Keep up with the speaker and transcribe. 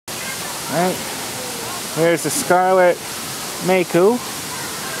Right. There's the Scarlet Macaw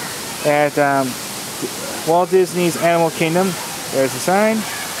at Walt Disney's Animal Kingdom. There's the sign.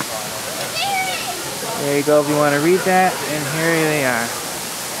 There you go if you want to read that. And here they are.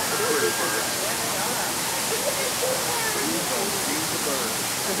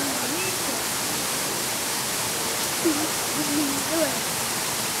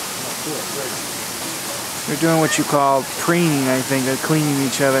 They're doing what you call preening, I think. They're cleaning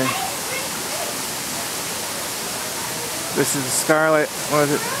each other. This is the Scarlet, what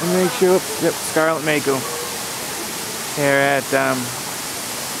is it? Let me make sure. Yep, Scarlet Macaw. Here at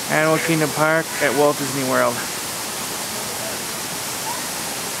Animal Kingdom Park at Walt Disney World.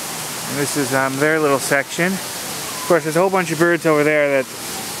 And this is their little section. Of course, there's a whole bunch of birds over there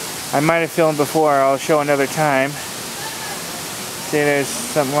that I might have filmed before. I'll show another time. See,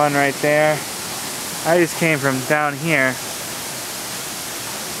 there's one right there. I just came from down here.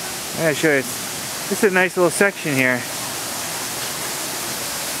 I'm going to show you. This is a nice little section here.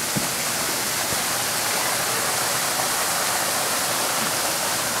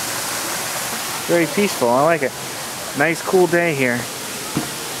 Very peaceful. I like it. Nice cool day here.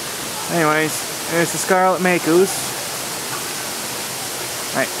 Anyways, there's the Scarlet Macaws.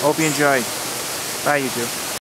 Alright, hope you enjoyed. Bye, YouTube.